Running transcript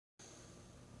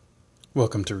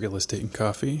Welcome to Real Estate and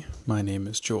Coffee. My name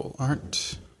is Joel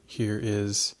Arndt. Here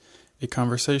is a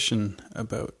conversation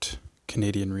about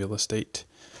Canadian real estate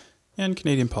and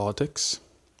Canadian politics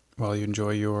while you enjoy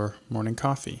your morning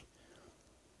coffee.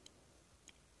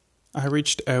 I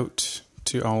reached out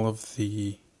to all of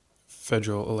the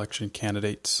federal election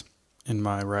candidates in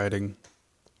my riding,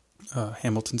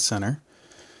 Hamilton Centre,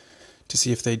 to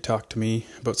see if they'd talk to me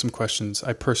about some questions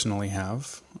I personally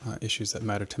have, issues that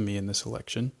matter to me in this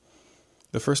election.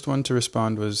 The first one to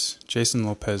respond was Jason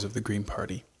Lopez of the Green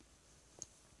Party.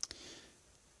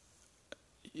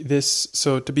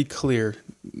 So to be clear,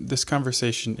 this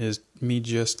conversation is me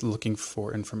just looking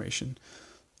for information.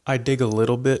 I dig a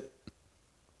little bit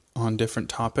on different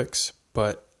topics,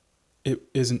 but it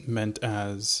isn't meant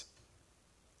as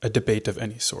a debate of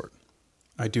any sort.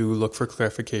 I do look for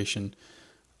clarification.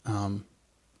 And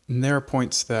there are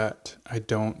points that I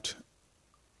don't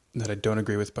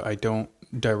agree with, but I don't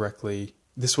directly.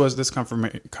 This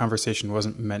conversation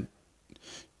wasn't meant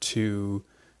to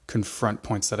confront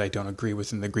points that I don't agree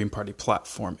with in the Green Party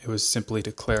platform. It was simply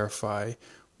to clarify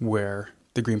where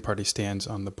the Green Party stands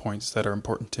on the points that are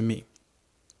important to me.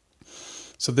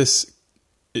 So this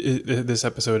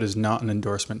episode is not an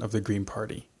endorsement of the Green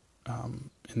Party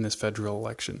in this federal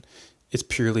election. It's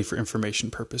purely for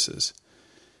information purposes.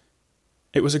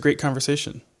 It was a great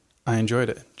conversation. I enjoyed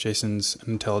it. Jason's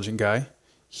an intelligent guy.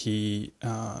 He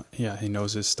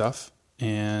knows his stuff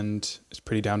and is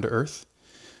pretty down to earth.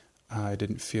 I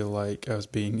didn't feel like I was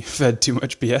being fed too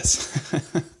much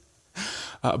BS.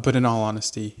 But in all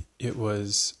honesty, it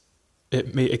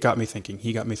got me thinking.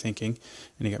 He got me thinking,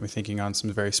 and he got me thinking on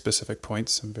some very specific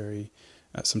points,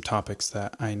 some topics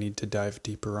that I need to dive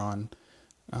deeper on.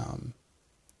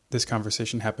 This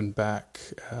conversation happened back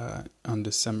on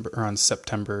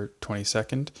September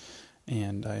 22nd,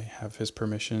 and I have his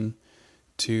permission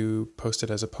to post it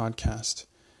as a podcast.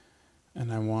 And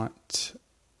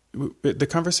the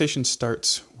conversation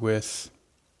starts with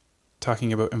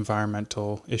talking about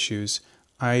environmental issues.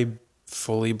 I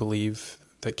fully believe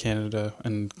that Canada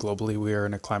and globally we are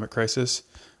in a climate crisis.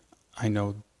 I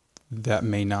know that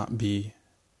may not be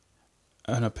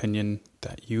an opinion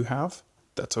that you have.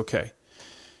 That's okay.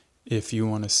 If you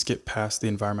want to skip past the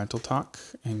environmental talk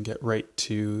and get right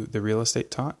to the real estate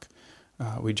talk,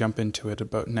 we jump into it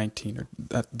about the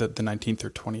 19th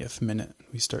or 20th minute.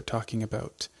 We start talking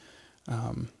about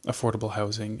affordable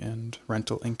housing and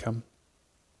rental income.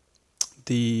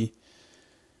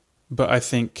 But I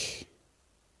think,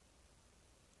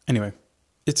 anyway,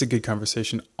 it's a good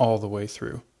conversation all the way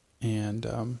through.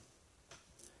 And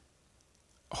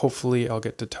hopefully I'll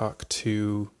get to talk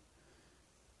to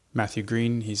Matthew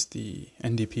Green. He's the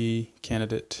NDP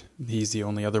candidate. He's the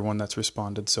only other one that's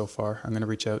responded so far. I'm going to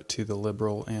reach out to the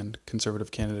Liberal and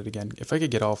Conservative candidate again. If I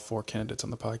could get all four candidates on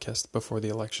the podcast before the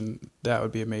election, that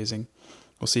would be amazing.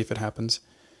 We'll see if it happens.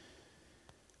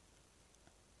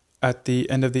 At the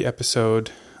end of the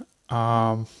episode,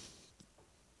 I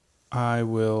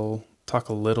will talk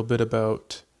a little bit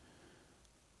about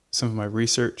some of my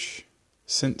research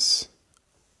since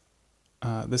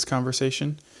this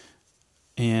conversation.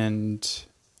 And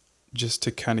just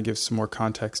to kind of give some more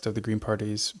context of the Green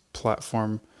Party's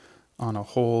platform on a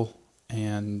whole,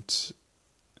 and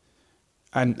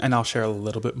I'll share a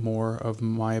little bit more of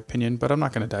my opinion, but I'm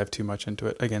not going to dive too much into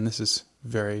it. Again, this is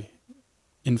very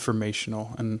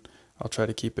informational, and I'll try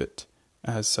to keep it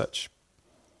as such.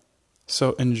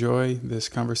 So enjoy this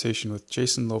conversation with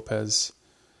Jason Lopez,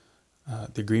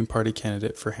 the Green Party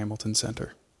candidate for Hamilton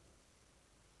Centre.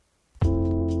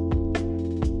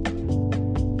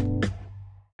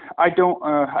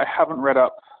 I haven't read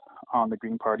up on the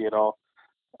Green Party at all,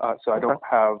 so I don't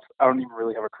even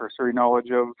really have a cursory knowledge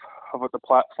of what the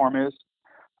platform is.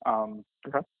 I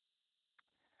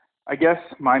guess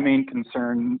my main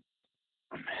concern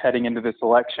heading into this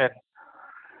election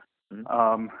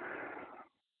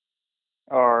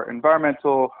are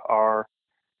environmental,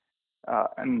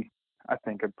 and I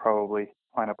think I'd probably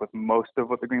line up with most of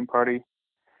what the Green Party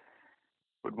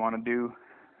would want to do.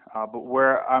 But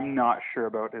where I'm not sure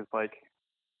about is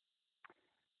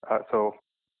so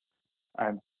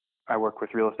I work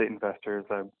with real estate investors.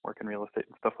 I work in real estate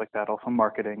and stuff like that, also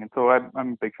marketing. And so I'm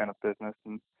a big fan of business,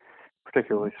 and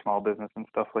particularly small business and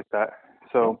stuff like that.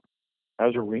 So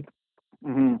how's your week?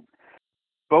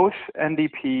 Both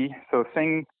NDP, so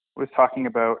Singh was talking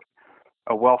about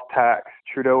a wealth tax.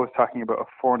 Trudeau was talking about a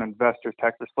foreign investors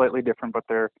tax. They're slightly different, but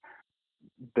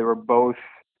they were both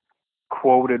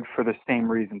quoted for the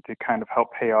same reason, to kind of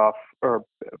help pay off or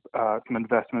some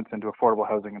investments into affordable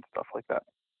housing and stuff like that.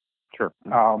 Sure.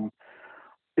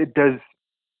 Does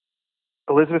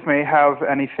Elizabeth May have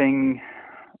anything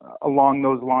along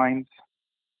those lines?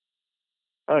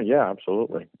 Yeah,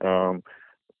 absolutely.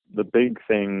 The big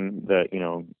thing that,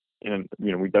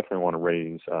 we definitely want to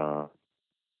raise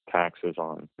taxes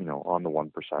on, on the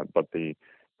 1%, but the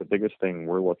biggest thing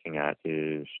we're looking at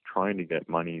is trying to get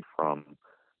money from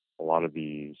a lot of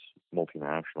these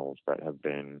multinationals that have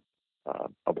been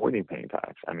avoiding paying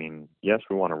tax. I mean, yes,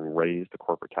 we want to raise the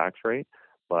corporate tax rate,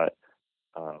 but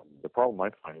the problem I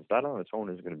find is that on its own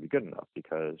isn't going to be good enough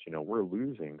because, we're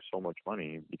losing so much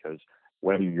money because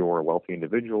whether you're a wealthy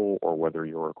individual or whether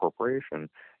you're a corporation,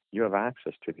 you have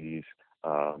access to these,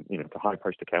 to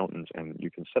high-priced accountants, and you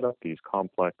can set up these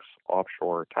complex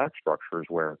offshore tax structures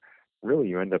where really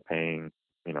you end up paying,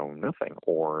 nothing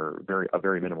or a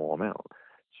very minimal amount.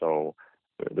 So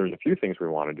there's a few things we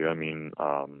want to do. I mean,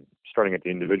 starting at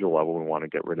the individual level, we want to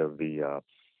get rid of the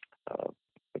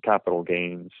capital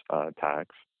gains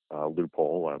tax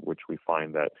loophole, which we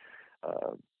find that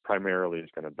primarily is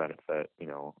going to benefit,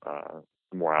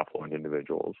 more affluent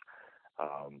individuals.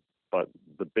 But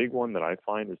the big one that I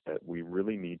find is that we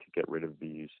really need to get rid of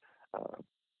these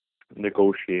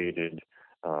negotiated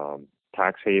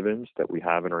tax havens that we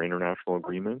have in our international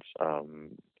agreements,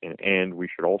 and we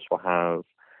should also have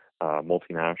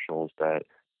multinationals that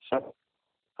set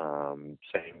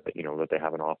saying that that they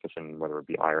have an office in whether it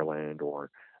be Ireland or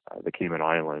the Cayman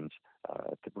Islands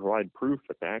to provide proof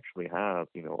that they actually have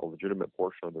a legitimate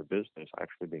portion of their business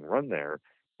actually being run there,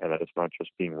 and that it's not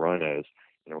just being run as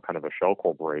kind of a shell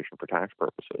corporation for tax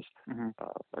purposes. Mm-hmm.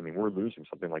 I mean, we're losing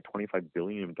something like $25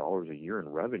 billion a year in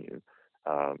revenue,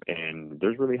 and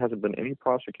there really hasn't been any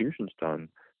prosecutions done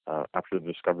after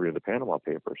the discovery of the Panama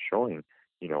Papers showing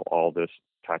all this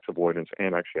tax avoidance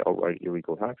and actually outright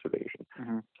illegal tax evasion.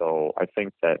 Mm-hmm. So I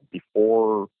think that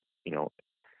before,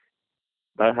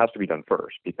 that has to be done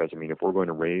first because, I mean, if we're going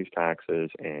to raise taxes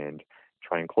and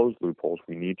try and close loopholes,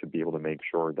 we need to be able to make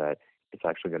sure that it's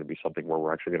actually going to be something where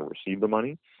we're actually going to receive the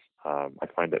money. I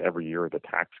find that every year the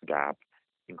tax gap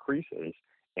increases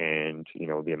and,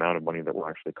 the amount of money that we're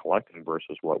actually collecting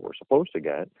versus what we're supposed to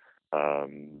get,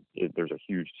 there's a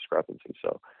huge discrepancy.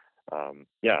 So,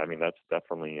 yeah, I mean, that's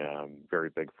definitely very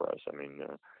big for us. I mean,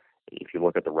 if you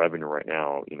look at the revenue right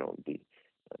now, the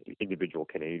individual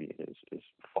Canadian is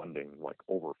funding like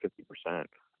over 50%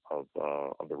 of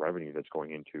the revenue that's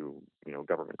going into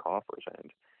government coffers,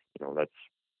 and that's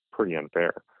pretty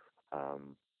unfair.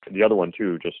 The other one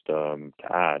too, just to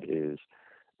add, is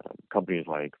companies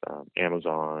like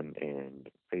Amazon and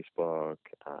Facebook,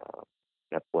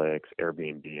 Netflix,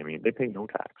 Airbnb. I mean, they pay no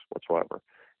tax whatsoever,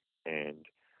 and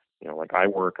like I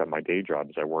work at my day job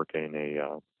is I work in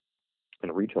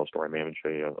a retail store. I manage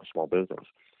a small business,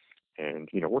 and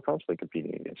we're constantly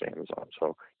competing against Amazon.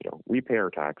 So we pay our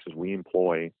taxes. We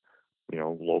employ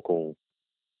local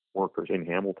workers in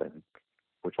Hamilton,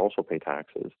 which also pay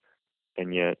taxes,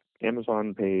 and yet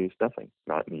Amazon pays nothing.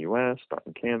 Not in the U.S., not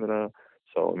in Canada.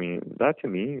 So I mean, that to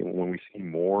me, when we see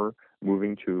more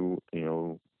moving to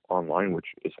online, which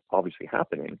is obviously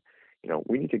happening,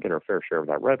 we need to get our fair share of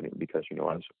that revenue because,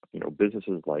 as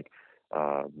businesses like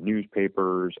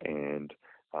newspapers and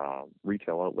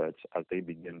retail outlets, as they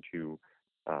begin to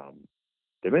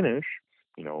diminish,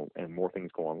 and more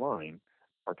things go online,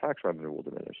 our tax revenue will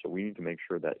diminish. So we need to make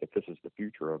sure that if this is the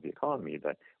future of the economy,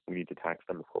 that we need to tax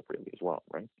them appropriately as well,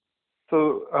 right?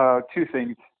 So two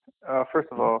things. First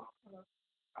of all,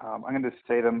 I'm going to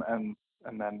say them and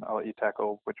then I'll let you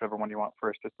tackle whichever one you want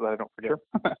first, just so that I don't forget.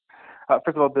 Sure.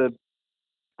 First of all, the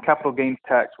capital gains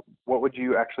tax. What would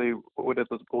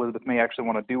Elizabeth May actually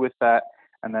want to do with that?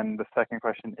 And then the second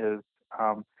question is,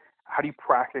 how do you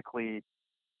practically,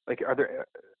 like, are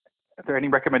there any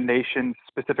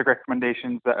specific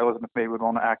recommendations that Elizabeth May would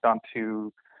want to act on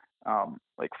to,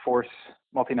 like, force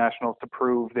multinationals to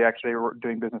prove they actually were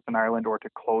doing business in Ireland or to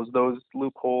close those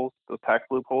tax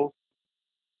loopholes?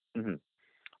 Mm-hmm.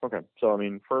 Okay. So, I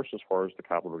mean, first, as far as the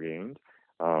capital gains,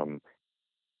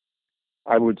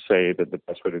 I would say that the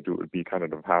best way to do it would be kind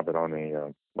of have it on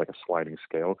a like a sliding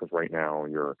scale, because right now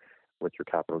with your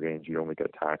capital gains, you only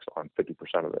get taxed on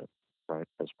 50% of it, right?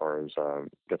 As far as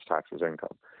gets taxed as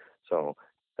income. So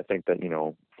I think that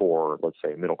for, let's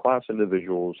say, middle class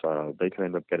individuals, they can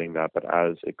end up getting that, but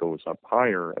as it goes up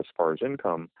higher as far as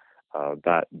income,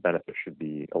 that benefit should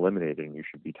be eliminated, and you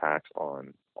should be taxed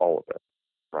on all of it,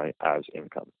 right, as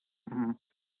income. Mm-hmm.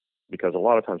 Because a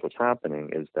lot of times what's happening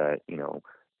is that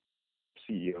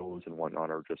CEOs and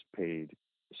whatnot are just paid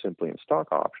simply in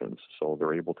stock options, so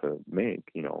they're able to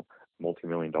make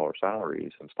multi-million-dollar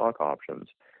salaries and stock options,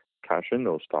 cash in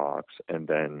those stocks, and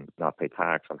then not pay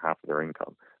tax on half of their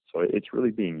income. So it's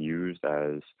really being used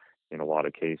as, in a lot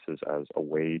of cases, as a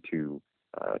way to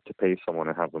to pay someone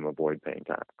and have them avoid paying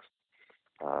tax.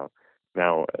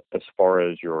 Now, as far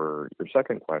as your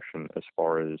second question, as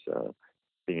far as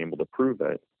being able to prove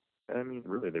it, I mean,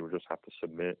 really, they would just have to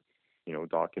submit,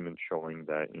 documents showing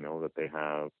that, that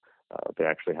they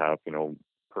actually have,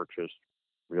 purchased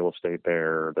real estate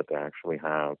there, that they actually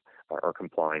are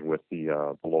complying with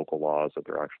the local laws, that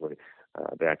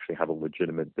they actually have a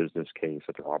legitimate business case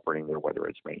that they're operating there, whether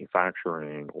it's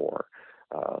manufacturing or,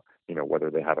 whether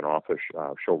they have an office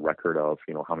show record of,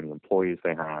 how many employees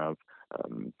they have,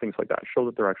 things like that. Show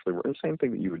that they're actually the same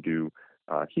thing that you would do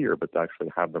here, but to actually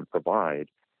have them provide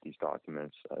these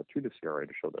documents to the CRA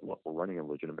to show that, look, we're running a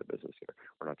legitimate business here.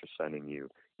 We're not just sending you,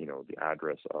 the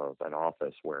address of an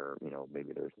office where,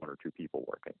 maybe there's one or two people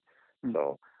working. Mm-hmm.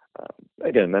 So,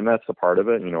 again, then that's the part of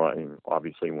it. I mean,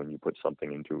 obviously, when you put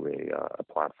something into a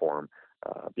platform,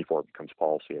 before it becomes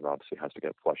policy, it obviously has to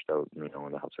get flushed out, in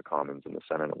the House of Commons and the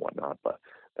Senate and whatnot. But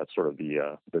that's sort of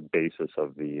the basis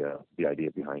of the idea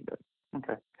behind it.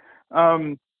 Okay.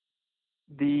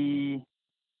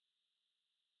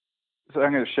 So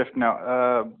I'm going to shift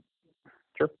now.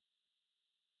 Sure.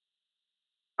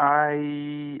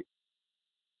 I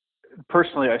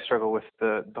struggle with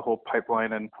the whole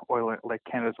pipeline and oil, like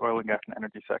Canada's oil and gas and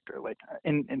energy sector. Like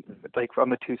like on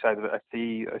the two sides of it, I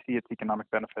see its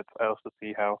economic benefits. I also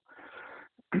see how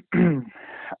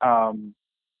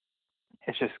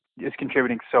it's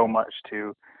contributing so much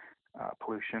to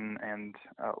pollution and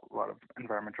a lot of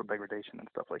environmental degradation and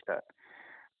stuff like that.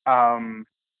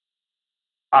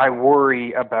 I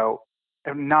worry about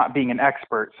not being an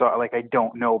expert, so I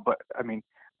don't know, but I mean,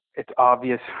 it's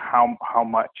obvious how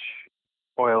much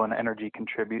oil and energy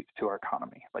contributes to our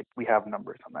economy. Like, we have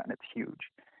numbers on that, and it's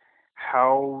huge.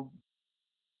 How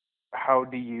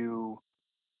do you,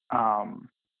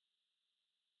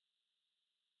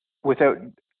 without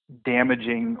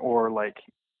damaging or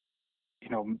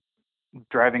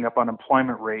driving up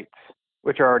unemployment rates,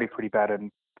 which are already pretty bad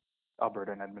in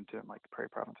Alberta and Edmonton, like the Prairie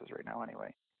provinces right now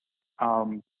anyway.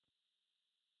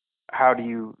 How do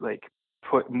you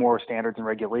put more standards and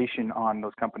regulation on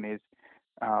those companies,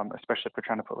 especially if they're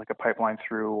trying to put a pipeline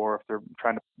through, or if they're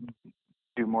trying to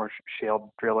do more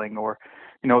shale drilling, or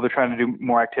they're trying to do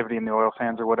more activity in the oil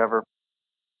sands or whatever?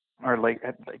 Or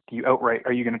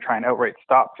are you going to try and outright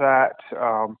stop that,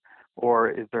 or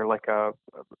is there a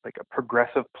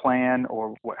progressive plan,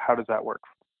 or what? How does that work?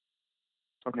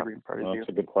 Okay, that's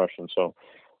a good question. So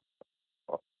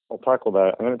I'll tackle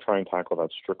that. I'm going to try and tackle that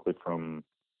strictly from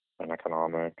an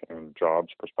economic and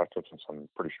jobs perspective, since I'm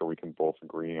pretty sure we can both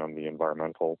agree on the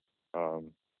environmental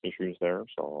issues there.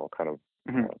 So I'll kind of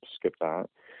skip that.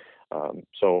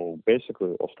 So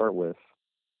basically, I'll start with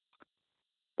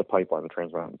the pipeline, the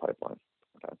Trans Mountain Pipeline.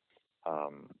 Okay.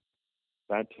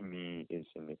 That to me is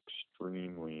an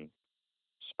extremely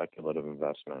speculative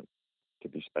investment to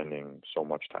be spending so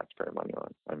much taxpayer money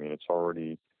on. I mean, it's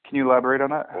already... Can you elaborate on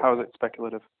that? How is it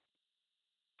speculative?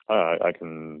 I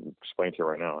can explain to you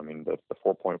right now. I mean, the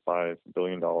 $4.5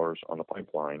 billion on the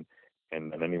pipeline,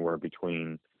 and anywhere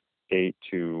between $8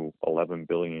 to $11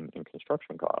 billion in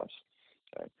construction costs.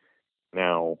 Okay.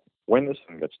 Now, when this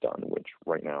thing gets done, which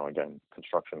right now, again,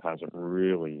 construction hasn't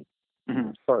really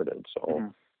started,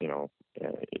 so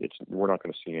we're not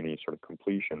going to see any sort of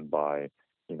completion by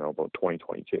about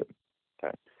 2022.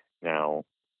 Okay. Now,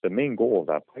 the main goal of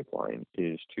that pipeline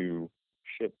is to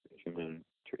ship bitumen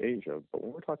to Asia, but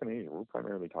when we're talking Asia, we're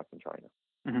primarily talking China.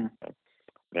 Okay.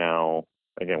 Now,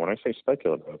 again, when I say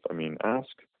speculative, I mean, ask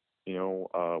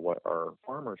what our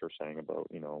farmers are saying about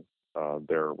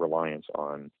their reliance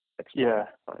on export.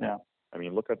 Yeah. I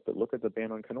mean, look at the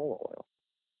ban on canola oil.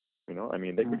 I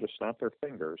mean, they could just snap their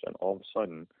fingers and all of a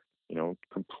sudden,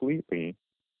 completely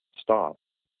stop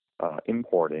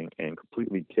importing and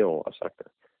completely kill a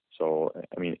sector. So,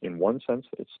 I mean, in one sense,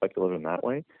 it's speculative in that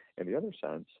way. In the other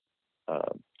sense,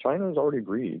 China has already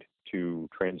agreed to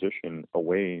transition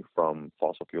away from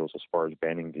fossil fuels as far as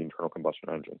banning the internal combustion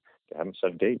engine. They haven't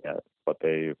set a date yet, but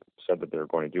they've said that they're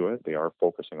going to do it. They are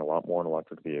focusing a lot more on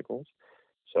electric vehicles.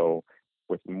 So,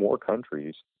 with more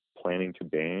countries planning to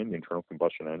ban the internal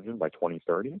combustion engine by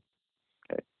 2030,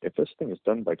 okay, if this thing is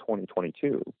done by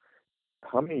 2022,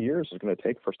 how many years is it going to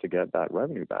take for us to get that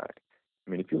revenue back?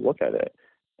 I mean, if you look at it,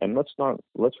 and let's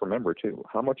remember too,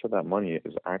 how much of that money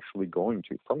is actually going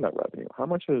to, from that revenue, how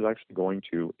much is actually going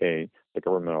to the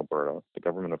government of Alberta, the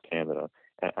government of Canada,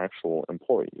 and actual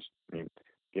employees? I mean,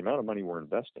 the amount of money we're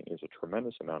investing is a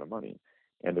tremendous amount of money,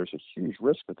 and there's a huge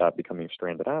risk of that becoming a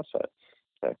stranded asset.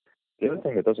 Okay. The other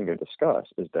thing that doesn't get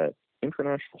discussed is that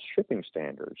international shipping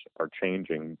standards are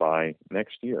changing by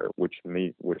next year, which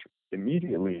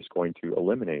immediately is going to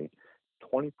eliminate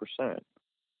 20%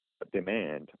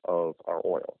 demand of our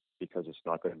oil because it's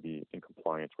not going to be in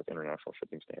compliance with international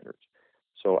shipping standards.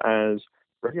 So as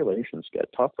regulations get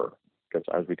tougher, because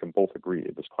as we can both agree,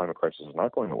 this climate crisis is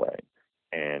not going away,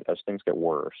 and as things get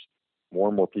worse, more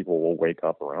and more people will wake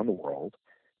up around the world.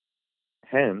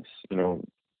 Hence,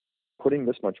 putting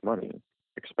this much money,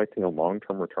 expecting a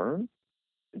long-term return,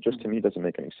 it just to me doesn't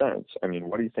make any sense. I mean,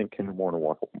 what do you think Kinder Morgan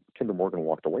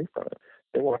walked away from it?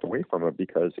 They walked away from it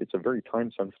because it's a very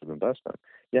time-sensitive investment.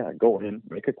 Yeah, go in,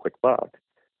 make a quick buck.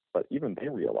 But even they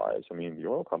realize, I mean, the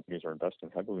oil companies are investing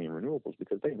heavily in renewables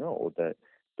because they know that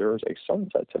there is a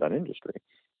sunset to that industry.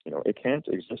 It can't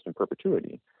exist in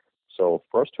perpetuity. So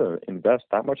for us to invest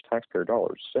that much taxpayer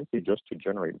dollars simply just to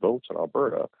generate votes in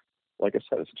Alberta, like I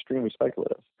said, it's extremely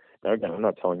speculative. Now, again, I'm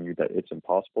not telling you that it's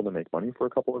impossible to make money for a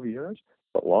couple of years,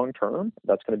 but long term,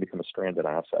 that's going to become a stranded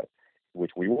asset,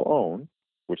 which we will own,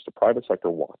 which the private sector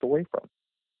walked away from.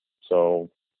 So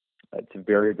it's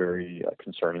very, very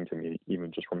concerning to me,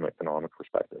 even just from an economic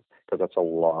perspective, because that's a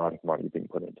lot of money being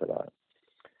put into that.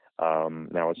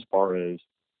 Now, as far as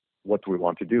what do we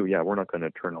want to do? Yeah, we're not going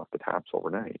to turn off the taps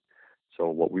overnight. So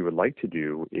what we would like to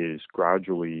do is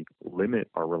gradually limit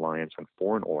our reliance on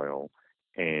foreign oil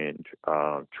and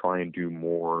try and do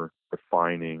more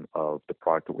refining of the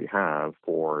product that we have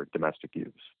for domestic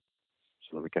use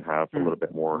so that we can have a little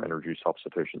bit more energy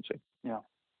self-sufficiency. Yeah.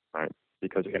 Right?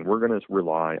 Because, again, we're going to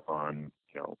rely on,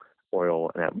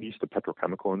 oil and at least the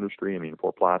petrochemical industry. I mean,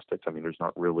 for plastics, I mean, there's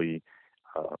not really,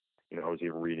 I was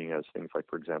even reading as things like,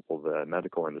 for example, the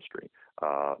medical industry,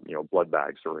 blood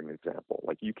bags are an example.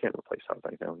 Like, you can't replace that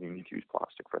right now. You need to use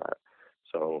plastic for that.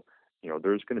 So,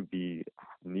 there's going to be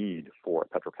need for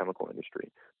a petrochemical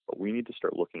industry, but we need to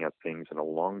start looking at things in a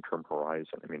long-term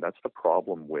horizon. I mean, that's the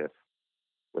problem with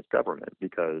government,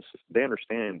 because they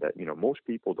understand that, most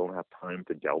people don't have time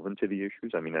to delve into the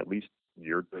issues. I mean, at least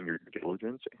you're doing your due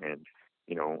diligence and,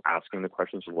 asking the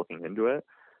questions and looking into it.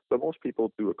 But most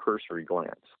people do a cursory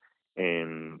glance,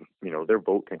 and, their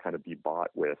vote can kind of be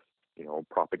bought with,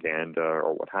 propaganda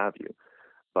or what have you.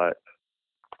 But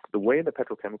the way the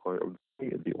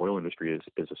the oil industry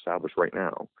is established right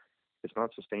now, it's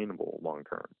not sustainable long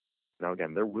term. Now,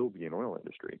 again, there will be an oil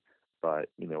industry, but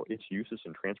its uses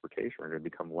in transportation are going to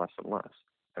become less and less,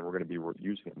 and we're going to be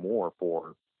using it more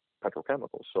for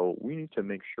petrochemicals. So we need to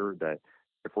make sure that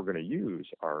if we're going to use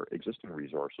our existing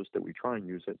resources, that we try and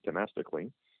use it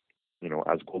domestically,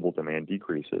 as global demand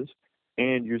decreases,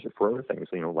 and use it for other things,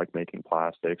 like making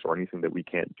plastics or anything that we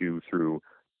can't do through,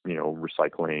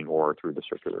 recycling or through the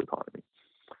circular economy.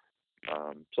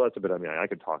 So that's a bit. I mean, I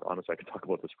could talk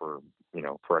about this for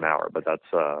an hour, but that's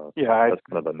that's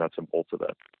kind of the nuts and bolts of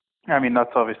it. I mean,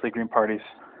 that's obviously Green Party's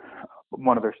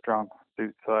one of their strong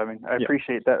suits. So I mean, I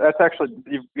appreciate that. That's actually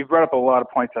you've brought up a lot of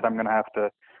points that I'm going to have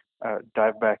to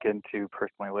dive back into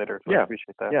personally later. So I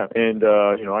appreciate that. Yeah, and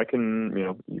I can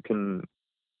you can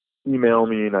email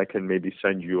me, and I can maybe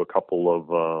send you a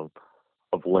couple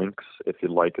of links if you'd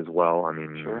like as well. I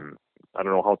mean, sure. I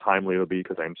don't know how timely it'll be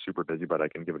because I'm super busy, but I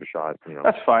can give it a shot.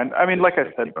 That's fine. I mean, like I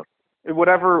said,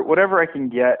 whatever I can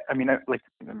get. I mean,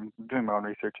 I'm doing my own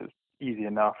research is easy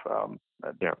enough.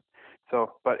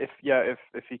 So, but if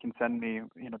you can send me,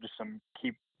 just some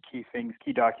key things,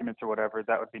 key documents or whatever,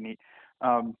 that would be neat.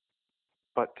 One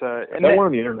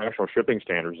of the international shipping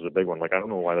standards is a big one. Like, I don't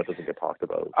know why that doesn't get talked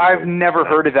about. I've never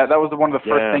heard of that. That was one of the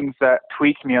first things that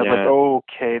tweaked me. I was like,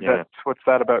 okay, what's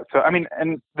that about? So, I mean,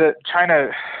 and the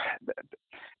China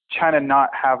not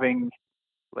having,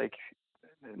 like,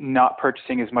 not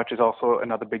purchasing as much is also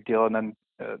another big deal. And then,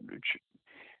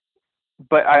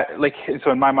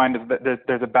 so in my mind,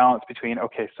 there's a balance between,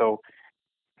 okay, so,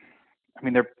 I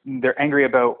mean, they're angry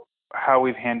about how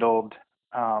we've handled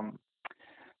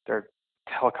their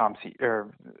telecom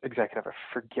executive, I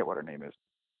forget what her name is.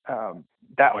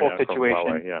 That whole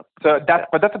situation. So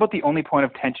but that's about the only point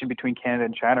of tension between Canada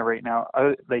and China right now.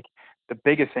 Like, the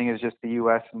biggest thing is just the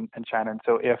U.S. and China. And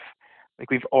so if, like,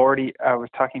 we've already, I was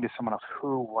talking to someone else.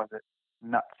 Who was it?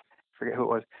 Nuts. Forget who it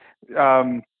was.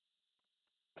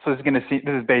 So this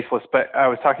is baseless, but I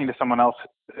was talking to someone else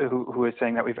who was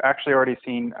saying that we've actually already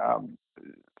seen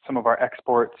some of our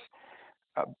exports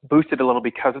boosted a little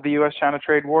because of the U.S.-China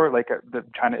trade war. Like,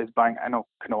 China is buying, I know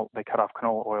they cut off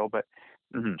canola oil, but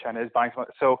China is buying some.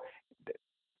 So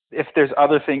if there's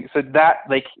other things, so that,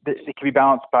 like, it can be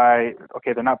balanced by,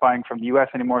 okay, they're not buying from the U.S.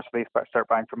 anymore, so they start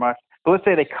buying from us. But let's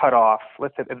say they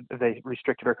they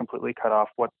restricted or completely cut off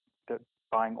what they're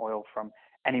buying oil from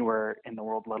anywhere in the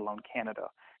world, let alone Canada,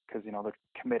 because they're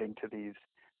committing to these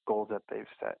goals that they've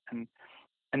set,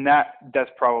 and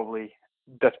that's probably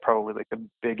that's probably like the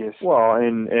biggest. Well,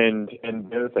 and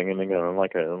the other thing, and again,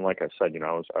 like I said,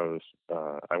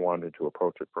 I wanted to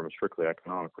approach it from a strictly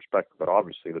economic perspective, but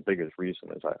obviously the biggest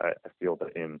reason is I feel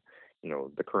that in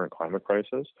the current climate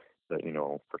crisis, that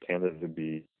for Canada to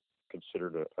be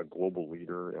considered a global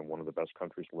leader and one of the best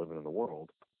countries to live in the world,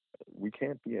 we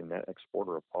can't be a net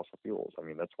exporter of fossil fuels. I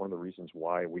mean, that's one of the reasons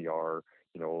why we are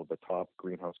the top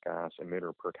greenhouse gas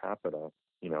emitter per capita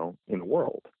in the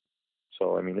world.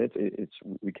 So I mean, it's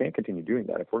we can't continue doing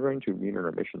that. If we're going to meet our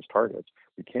emissions targets,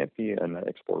 we can't be a net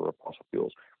exporter of fossil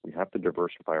fuels. We have to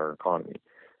diversify our economy.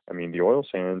 I mean, the oil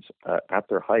sands at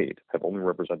their height have only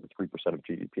represented 3% of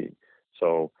GDP.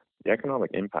 So the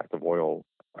economic impact of oil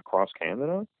across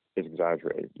Canada is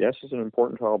exaggerated. Yes, is it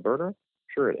important to Alberta?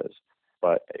 Sure it is.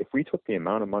 But if we took the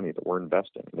amount of money that we're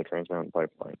investing in the Trans Mountain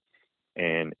Pipeline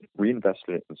and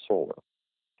reinvested it in solar,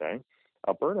 okay,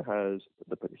 Alberta has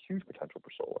the huge potential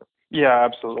for solar. Yeah,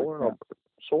 absolutely.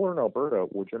 Solar in Alberta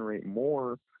will generate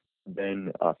more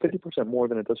than 50% more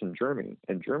than it does in Germany,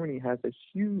 and Germany has a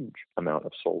huge amount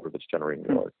of solar that's generating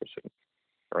electricity.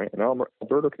 Right, and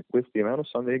Alberta, with the amount of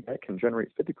sun they get, can generate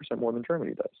 50% more than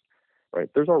Germany does. Right,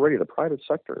 there's already the private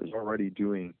sector is already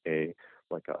doing the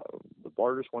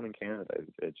largest one in Canada.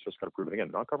 It's just got to prove it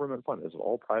again. Not government funded. It's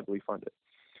all privately funded.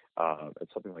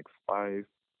 It's something like five.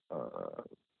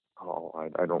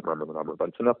 I don't remember the number, but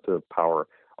it's enough to power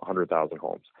 100,000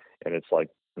 homes. And it's like,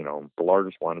 the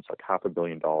largest one, it's like $500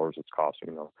 million it's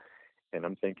costing, And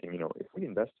I'm thinking, if we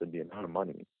invested the amount of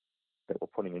money that we're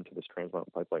putting into this Trans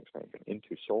Mountain Pipeline expansion,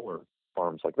 into solar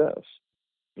farms like this,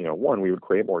 one, we would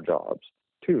create more jobs.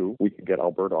 Two, we could get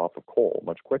Alberta off of coal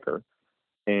much quicker.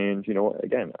 And,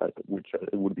 again, which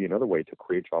would be another way to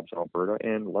create jobs in Alberta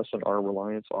and lessen our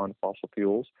reliance on fossil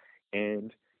fuels.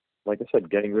 And like I said,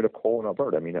 getting rid of coal in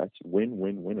Alberta. I mean, that's win,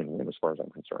 win, win, and win as far as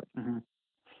I'm concerned. Mm-hmm.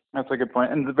 That's a good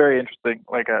point, and it's very interesting.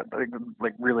 Like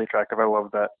really attractive. I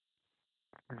love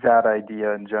that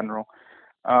idea in general.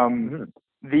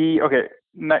 The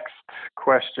next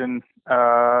question.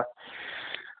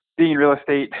 Being in real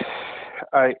estate,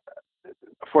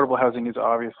 affordable housing is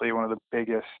obviously one of the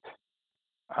biggest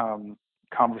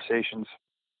conversations.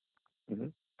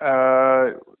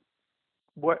 Mm-hmm.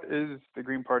 What is the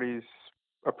Green Party's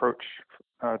approach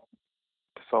to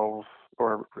solve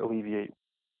or alleviate,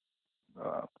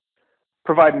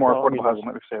 provide more affordable housing?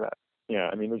 Let me say that. Yeah,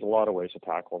 I mean, there's a lot of ways to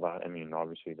tackle that. I mean,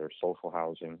 obviously, there's social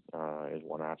housing is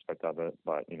one aspect of it,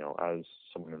 but as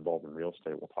someone involved in real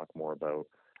estate, we'll talk more about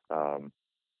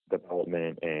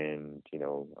development and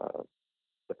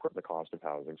the cost of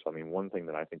housing. So, I mean, one thing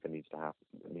that I think that needs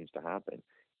to happen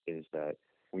is that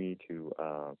we need to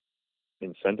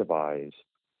incentivize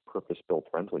purpose-built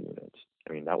rental units.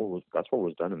 I mean, that's what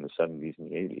was done in the 70s and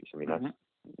the 80s. I mean,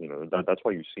 that's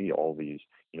why you see all these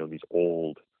these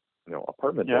old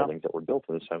apartment buildings that were built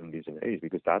in the 70s and 80s,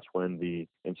 because that's when the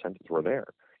incentives were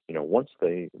there. Once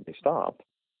they stopped,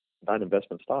 that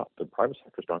investment stopped. The private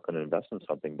sector's not going to invest in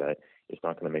something that is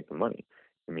not going to make them money.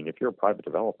 I mean, if you're a private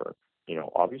developer,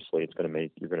 obviously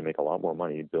you're going to make a lot more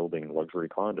money building luxury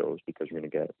condos, because you're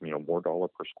going to get more dollar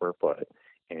per square foot,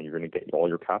 and you're going to get all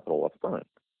your capital up front.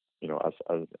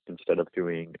 As instead of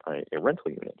doing a rental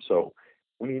unit. So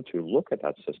we need to look at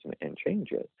that system and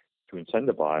change it to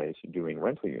incentivize doing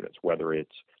rental units, whether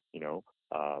it's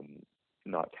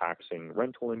not taxing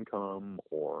rental income,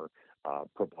 or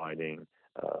providing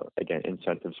again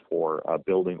incentives for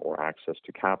building or access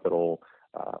to capital,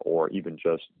 or even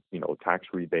just tax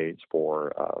rebates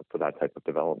for that type of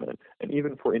development, and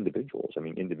even for individuals. I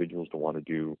mean, individuals don't want to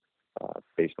do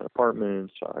basement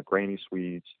apartments, granny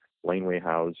suites, laneway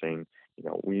housing.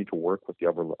 We need to work with the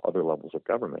other levels of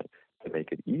government to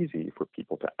make it easy for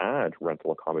people to add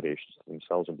rental accommodations to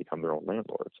themselves and become their own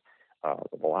landlords.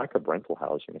 The lack of rental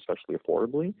housing, especially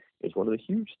affordably, is one of the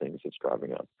huge things that's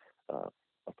driving up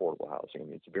affordable housing. I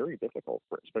mean, it's very difficult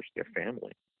for especially a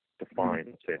family to find,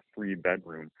 let's say, a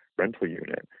 3-bedroom rental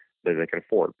unit that they can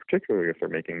afford, particularly if they're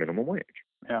making minimum wage.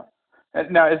 Yeah.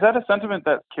 Now, is that a sentiment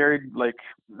that carried right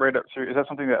up through? Is that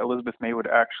something that Elizabeth May would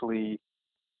actually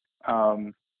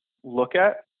look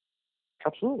at?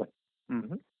 Absolutely.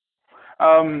 Mm-hmm.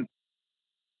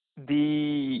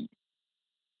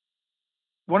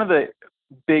 One of the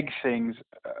big things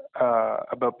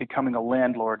about becoming a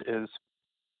landlord is,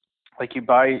 like, you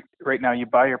buy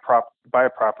a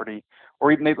property,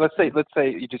 or even let's say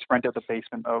you just rent out the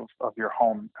basement of your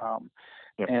home,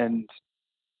 and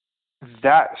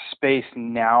that space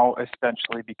now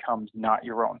essentially becomes not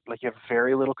your own. Like, you have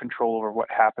very little control over what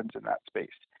happens in that space.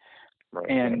 Right.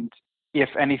 And if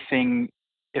anything,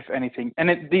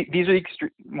 and these are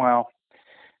extreme. Well,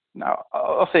 Now,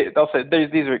 I'll say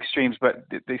these are extremes, but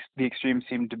the extremes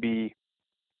seem to be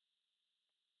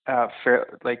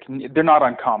fair, like they're not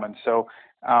uncommon. So,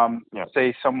 Yeah.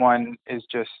 say someone is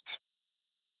just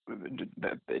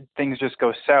things just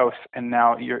go south, and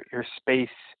now your space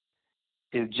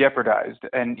is jeopardized.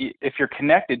 And if you're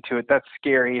connected to it, that's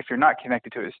scary. If you're not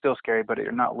connected to it, it's still scary. But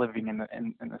you're not living in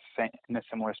the same in a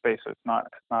similar space, so it's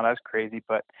not as crazy.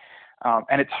 But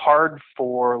and it's hard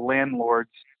for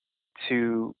landlords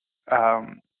to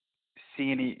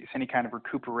see any kind of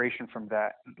recuperation from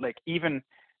that. Like even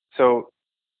so,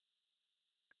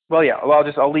 well, yeah. Well,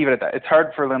 I'll leave it at that. It's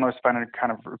hard for landlords to find any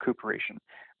kind of recuperation.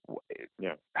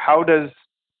 Yeah. How does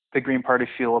the Green Party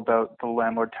feel about the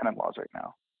landlord-tenant laws right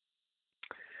now?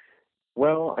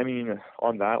 Well, I mean,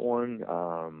 on that one,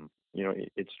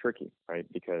 it's tricky, right?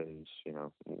 Because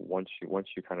once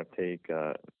you kind of take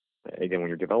again, when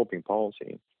you're developing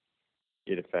policy,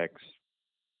 it affects,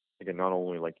 again, not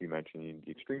only like you mentioned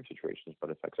the extreme situations, but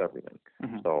affects everything.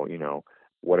 Mm-hmm. So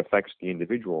what affects the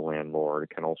individual landlord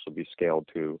can also be scaled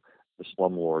to the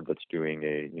slumlord that's doing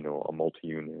a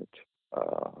multi-unit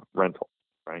rental,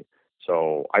 right?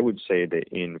 So I would say that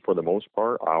for the most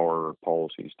part, our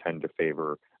policies tend to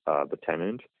favor the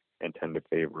tenant and tend to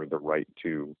favor the right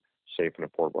to safe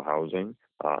and affordable housing,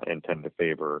 and tend to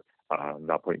favor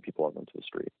not putting people out into the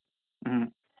street. Mm-hmm.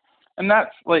 And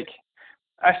that's like,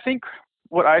 I think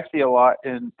what I see a lot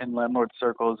in landlord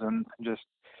circles and just,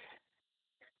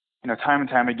 time and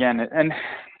time again, and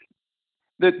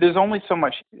there's only so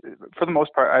much, for the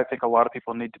most part, I think a lot of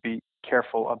people need to be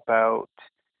careful about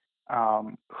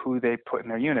who they put in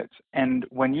their units. And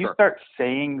when you Sure. start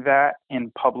saying that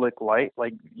in public light,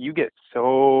 like you get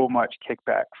so much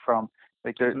kickback from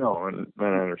like there's No, and I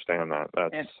understand that.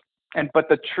 That's but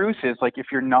the truth is like if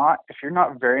you're not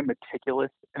very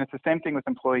meticulous, and it's the same thing with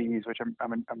employees, which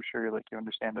I'm sure like you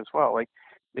understand as well. Like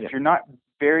if yeah. you're not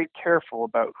very careful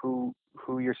about who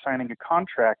you're signing a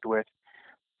contract with,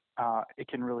 it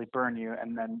can really burn you.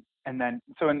 And then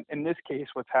so in this case,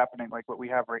 what's happening, like what we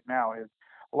have right now, is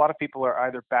a lot of people are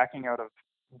either backing out of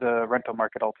the rental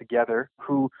market altogether,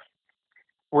 who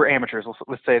were amateurs,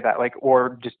 let's say that, like,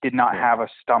 or just did not have a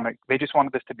stomach. They just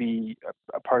wanted this to be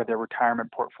a part of their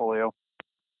retirement portfolio.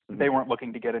 Mm-hmm. They weren't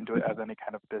looking to get into it as any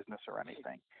kind of business or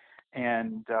anything.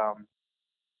 And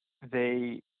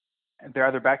they're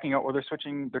either backing out or they're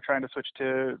trying to switch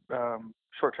to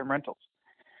short-term rentals.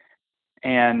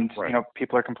 And Right.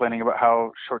 people are complaining about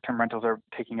how short-term rentals are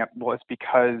taking up. Well, it's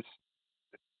because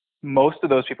most of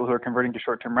those people who are converting to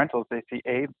short-term rentals, they see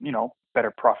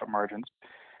better profit margins,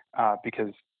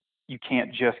 because you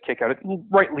can't just kick out it.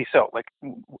 Rightly so. Like,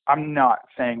 I'm not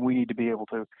saying we need to be able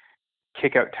to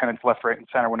kick out tenants left, right, and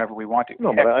center whenever we want to.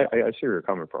 No, but I see where you're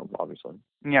coming from, obviously.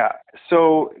 Yeah.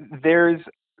 So there's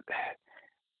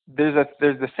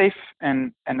the safe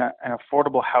and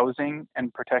affordable housing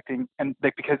and protecting, and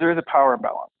because there is a power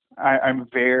imbalance. I'm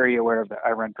very aware of that. I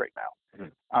rent right now.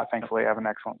 Mm-hmm. Thankfully, I have an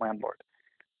excellent landlord.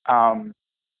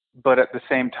 But at the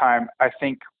same time, I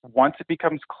think once it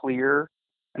becomes clear,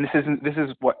 and this is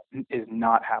what is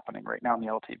not happening right now in the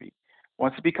LTV.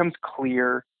 Once it becomes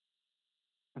clear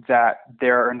that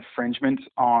there are infringements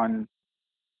on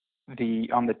the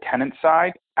tenant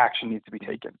side, action needs to be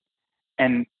taken.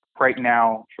 And right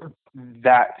now, Sure.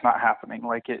 That's not happening.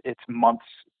 Like it's months,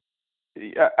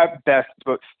 at best,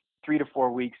 about 3 to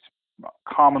 4 weeks,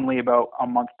 commonly about a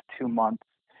month to 2 months.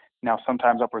 Now,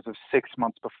 sometimes upwards of 6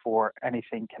 months before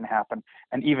anything can happen.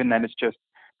 And even then, it's just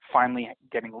finally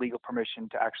getting legal permission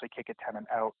to actually kick a tenant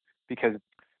out because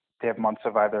they have months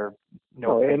of either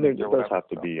no. And it does have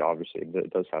to be, obviously, it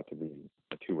does have to be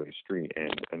a two-way street.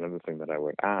 And another thing that I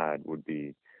would add would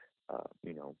be,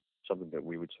 something that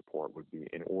we would support would be,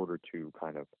 in order to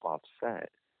kind of offset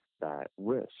that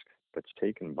risk that's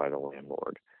taken by the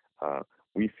landlord,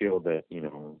 we feel that,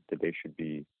 that they should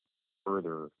be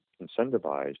further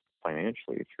incentivized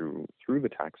financially through the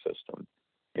tax system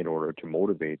in order to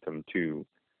motivate them to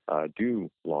do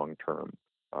long-term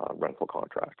rental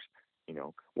contracts.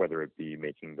 Whether it be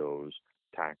making those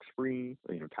tax-free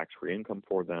income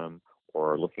for them,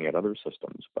 or looking at other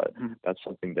systems. But that's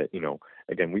something that,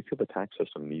 again, we feel the tax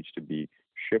system needs to be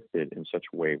shifted in such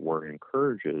a way where it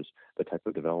encourages the type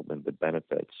of development that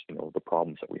benefits, the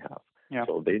problems that we have. Yeah.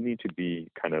 So they need to be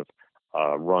kind of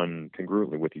run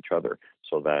congruently with each other,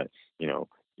 so that,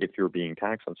 if you're being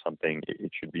taxed on something,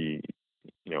 it should be,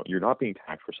 you're not being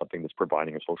taxed for something that's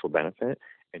providing a social benefit,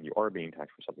 and you are being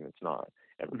taxed for something that's not.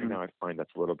 And right now I find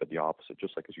that's a little bit the opposite,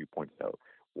 just like as you pointed out.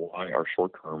 Why are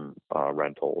short-term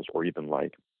rentals, or even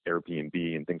like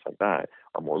Airbnb and things like that,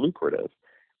 are more lucrative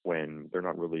when they're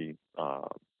not really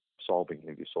solving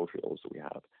any of these socials that we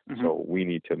have. Mm-hmm. So we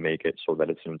need to make it so that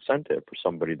it's an incentive for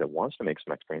somebody that wants to make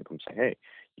some extra income, say, hey,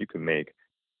 you can make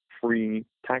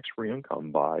tax-free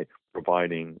income by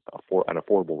providing an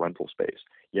affordable rental space.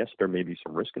 Yes, there may be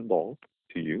some risk involved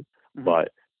to you, Mm-hmm. but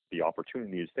the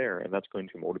opportunity is there, and that's going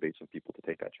to motivate some people to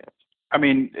take that chance. I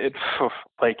mean,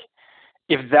 like,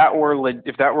 if that were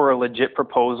a legit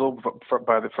proposal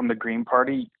from the Green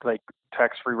Party, like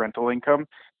tax-free rental income,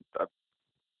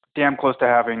 damn close to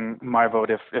having my vote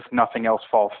if nothing else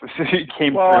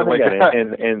came well, through. Like,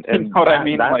 and you know what I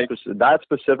mean? That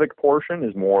specific portion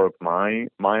is more of my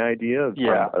idea.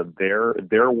 From,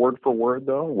 their word for word,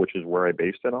 though, which is where I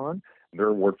based it on.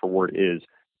 Their word for word is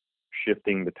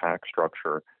shifting the tax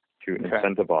structure to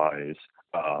incentivize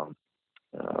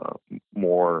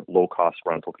more low-cost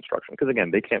rental construction. Because,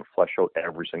 again, they can't flesh out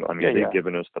every single... I mean, they've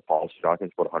given us the policy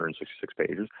documents, about 166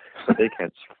 pages, but they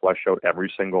can't flesh out every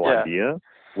single idea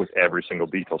with every single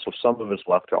detail. So some of it's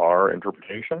left to our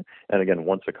interpretation. And, again,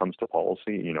 once it comes to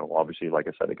policy, obviously, like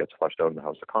I said, it gets fleshed out in the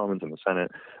House of Commons and the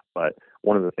Senate. But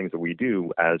one of the things that we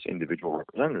do as individual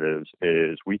representatives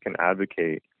is we can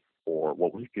advocate for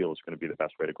what we feel is going to be the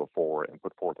best way to go forward and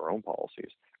put forth our own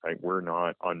policies. Right? We're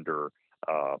not under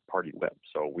party whip,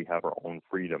 so we have our own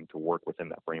freedom to work within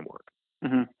that framework.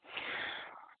 Mm-hmm.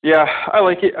 Yeah, I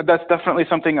like it. That's definitely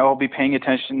something I'll be paying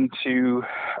attention to,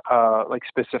 like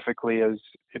specifically as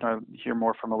hear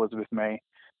more from Elizabeth May,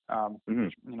 and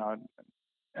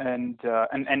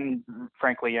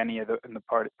frankly any of the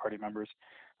party members.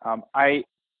 I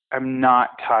am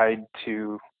not tied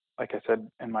to. Like I said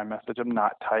in my message, I'm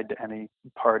not tied to any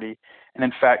party. And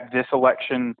in fact, this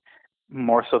election,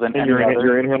 more so than any other.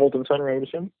 You're in Hamilton Center, I would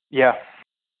assume? Yeah.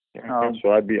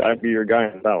 So I'd be your guy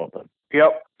in the ballot then.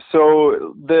 Yep.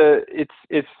 So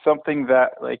it's something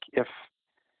that, like, if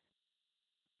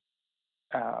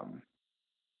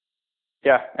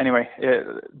anyway,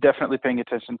 definitely paying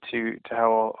attention to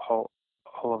how all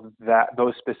of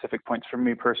those specific points for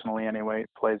me personally anyway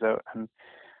plays out. And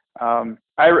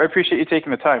I appreciate you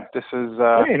taking the time. This is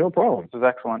hey, no problem. This is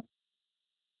excellent.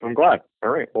 I'm glad.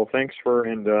 All right. Well, thanks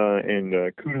and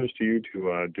kudos to you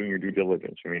to doing your due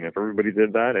diligence. I mean, if everybody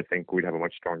did that, I think we'd have a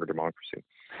much stronger democracy.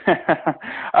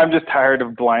 I'm just tired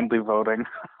of blindly voting.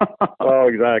 Oh,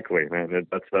 exactly, man.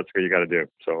 That's what you got to do.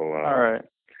 So. All right.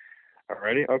 All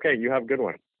righty. Okay. You have a good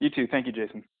one. You too. Thank you,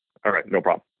 Jason. All right. No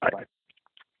problem. Bye. Bye.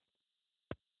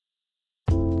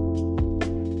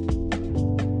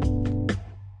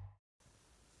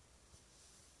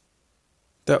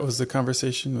 That was the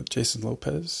conversation with Jason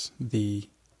Lopez, the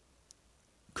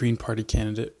Green Party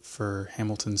candidate for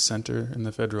Hamilton Centre in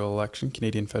the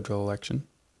Canadian federal election.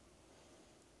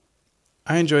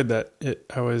 I enjoyed that.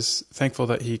 I was thankful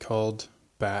that he called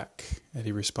back and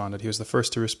he responded. He was the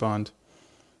first to respond,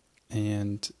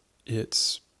 and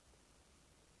it's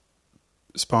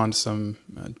spawned some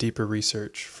deeper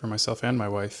research for myself and my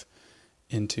wife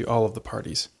into all of the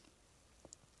parties.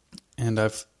 And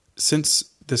since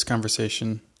this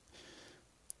conversation,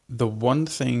 the one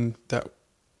thing that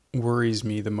worries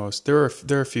me the most, there are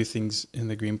a few things in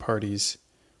the Green Party's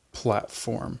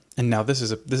platform, and now this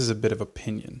is a bit of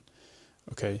opinion.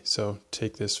 Okay, so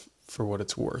take this for what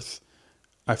it's worth.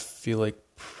 I feel like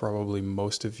probably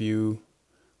most of you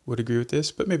would agree with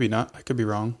this, but maybe not. I could be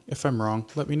wrong. If I'm wrong,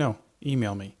 let me know.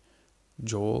 Email me,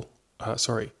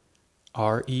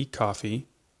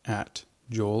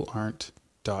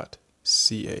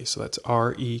 recoffee@joelarndt.ca. So that's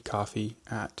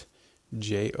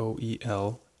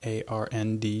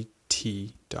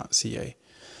recoffee@joelarndt.ca.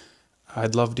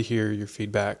 I'd love to hear your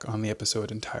feedback on the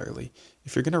episode entirely.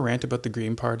 If you're going to rant about the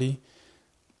Green Party,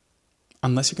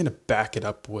 unless you're going to back it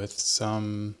up with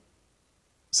some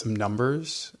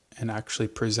numbers and actually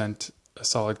present a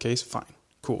solid case, fine,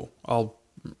 cool.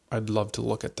 I'd love to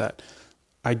look at that.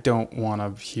 I don't want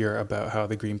to hear about how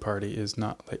the Green Party is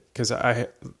not because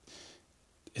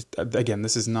again,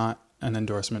 this is not an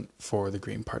endorsement for the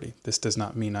Green Party. This does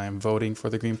not mean I am voting for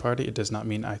the Green Party. It does not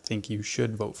mean I think you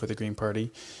should vote for the Green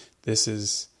Party. This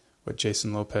is what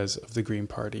Jason Lopez of the Green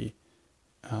Party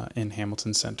in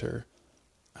Hamilton Centre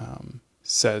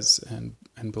says and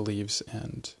believes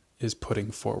and is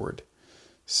putting forward.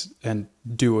 And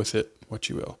do with it what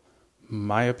you will.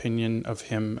 My opinion of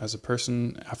him as a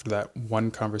person after that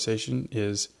one conversation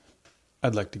is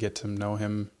I'd like to get to know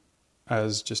him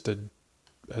as just a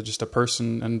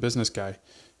person and business guy.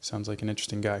 Sounds like an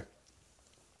interesting guy.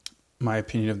 My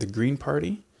opinion of the Green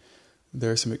Party,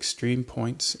 there are some extreme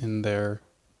points in their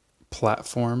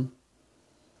platform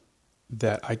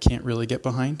that I can't really get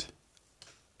behind.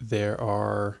 There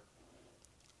are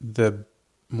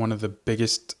one of the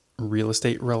biggest real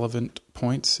estate relevant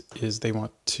points is they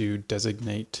want to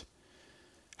designate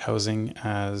housing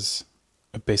as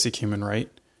a basic human right,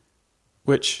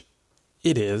 which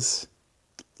it is,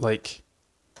 like,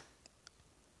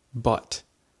 but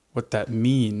what that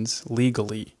means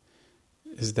legally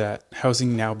is that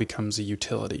housing now becomes a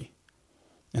utility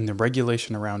and the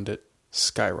regulation around it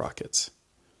skyrockets.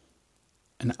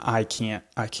 And I can't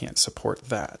support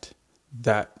that.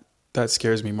 That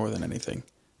scares me more than anything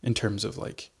in terms of,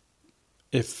 like,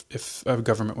 if a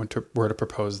government were to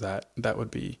propose that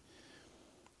would be,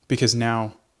 because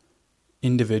now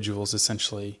individuals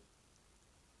essentially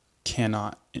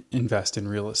cannot invest in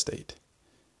real estate.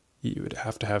 You'd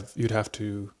have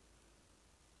to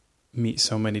meet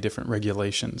so many different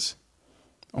regulations.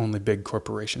 Only big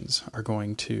corporations are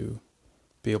going to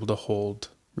be able to hold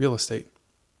real estate.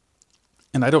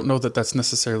 And I don't know that that's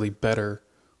necessarily better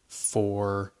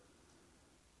for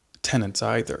tenants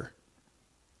either.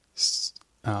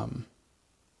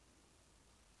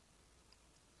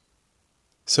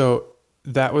 So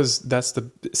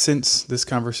since this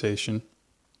conversation,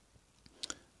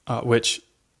 which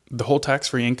the whole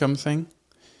tax-free income thing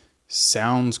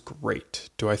sounds great.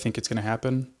 Do I think it's going to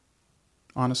happen?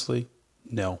 Honestly,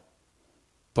 no.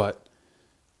 But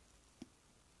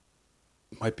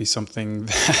it might be something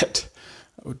that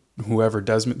whoever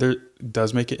does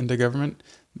make it into government,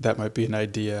 that might be an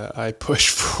idea I push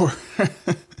for.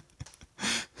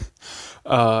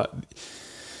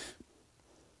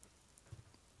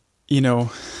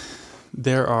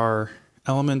 There are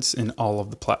elements in all of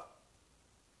the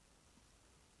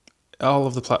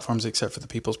platforms except for the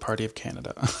People's Party of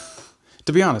Canada.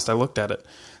 To be honest, I looked at it.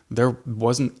 There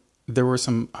were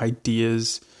some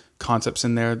ideas, concepts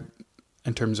in there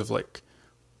in terms of, like,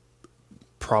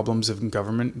 problems of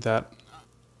government that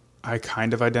I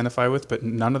kind of identify with, but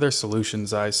none of their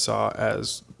solutions I saw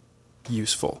as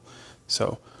useful.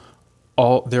 So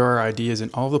there are ideas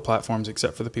in all the platforms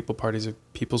except for the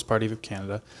People's Party of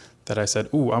Canada that I said,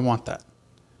 ooh, I want that.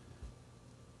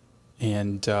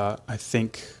 And I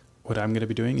think what I'm going to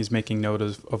be doing is making note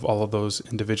of all of those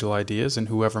individual ideas, and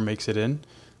whoever makes it in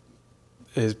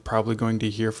is probably going to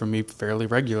hear from me fairly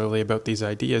regularly about these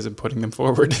ideas and putting them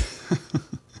forward.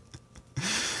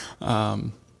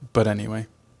 But anyway,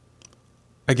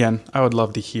 again, I would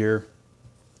love to hear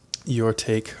your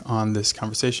take on this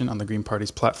conversation on the Green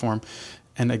Party's platform.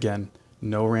 And again,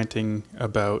 no ranting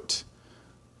about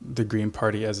the Green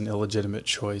Party as an illegitimate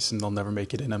choice and they'll never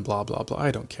make it in and blah, blah, blah. I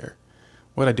don't care.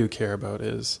 What I do care about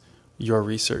is your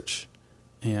research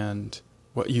and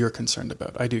what you're concerned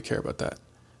about. I do care about that.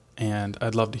 And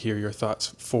I'd love to hear your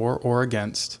thoughts for or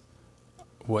against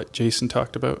what Jason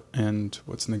talked about and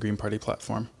what's in the Green Party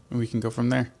platform. And we can go from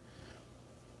there.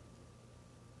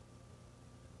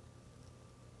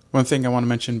 One thing I want to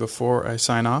mention before I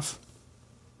sign off,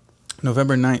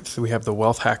 November 9th, we have the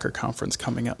Wealth Hacker Conference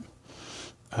coming up.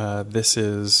 I'm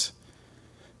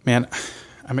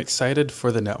excited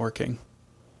for the networking.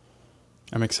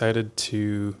 I'm excited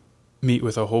to meet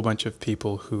with a whole bunch of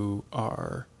people who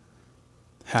are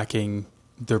hacking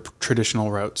their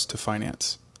traditional routes to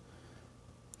finance.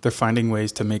 They're finding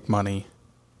ways to make money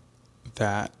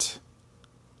that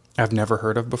I've never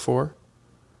heard of before,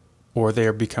 or they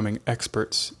are becoming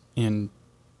experts in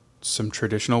some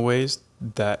traditional ways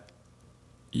that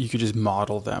you could just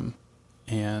model them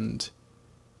and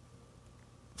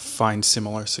find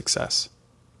similar success.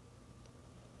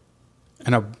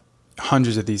 And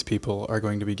hundreds of these people are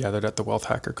going to be gathered at the Wealth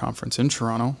Hacker Conference in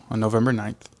Toronto on November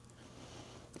 9th.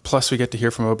 Plus, we get to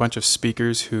hear from a bunch of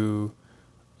speakers who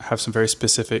have some very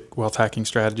specific wealth hacking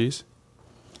strategies.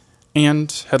 And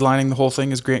headlining the whole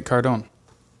thing is Grant Cardone.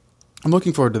 I'm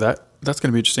looking forward to that. That's going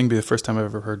to be interesting. It'll be the first time I've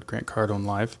ever heard Grant Cardone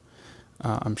live.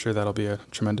 I'm sure that'll be a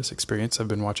tremendous experience. I've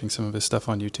been watching some of his stuff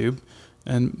on YouTube,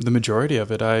 and the majority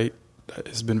of it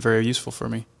has been very useful for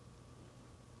me.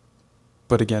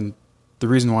 But again, the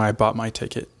reason why I bought my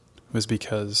ticket was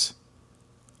because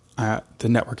the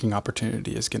networking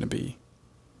opportunity is going to be,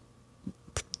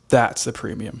 that's the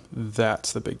premium.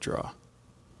 That's the big draw.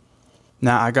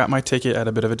 Now, I got my ticket at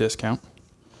a bit of a discount,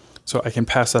 so I can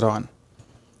pass that on.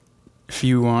 If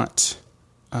you want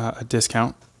a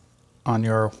discount on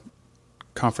your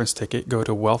conference ticket, go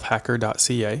to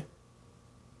wealthhacker.ca.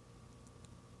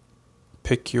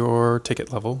 Pick your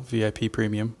ticket level, VIP,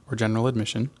 premium, or general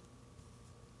admission.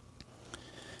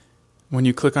 When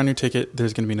you click on your ticket,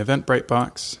 there's going to be an Eventbrite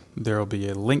box. There will be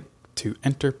a link to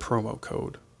enter promo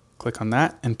code. Click on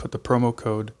that and put the promo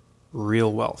code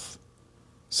REALWEALTH.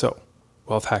 So,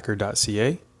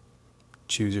 wealthhacker.ca,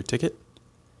 choose your ticket,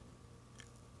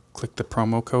 click the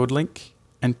promo code link,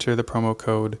 enter the promo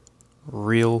code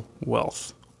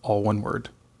REALWEALTH, all one word,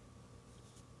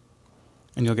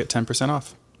 and you'll get 10%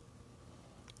 off.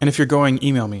 And if you're going,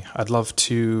 email me. I'd love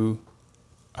to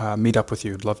meet up with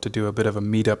you. I'd love to do a bit of a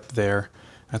meetup there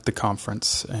at the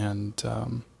conference and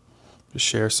just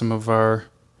share some of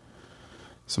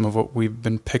what we've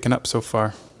been picking up so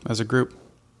far as a group.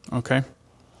 Okay?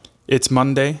 It's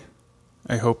Monday.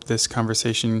 I hope this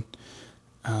conversation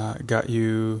helped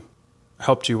you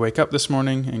wake up this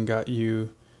morning and got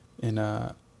you in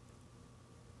a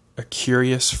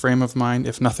curious frame of mind,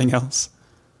 if nothing else.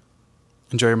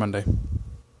 Enjoy your Monday.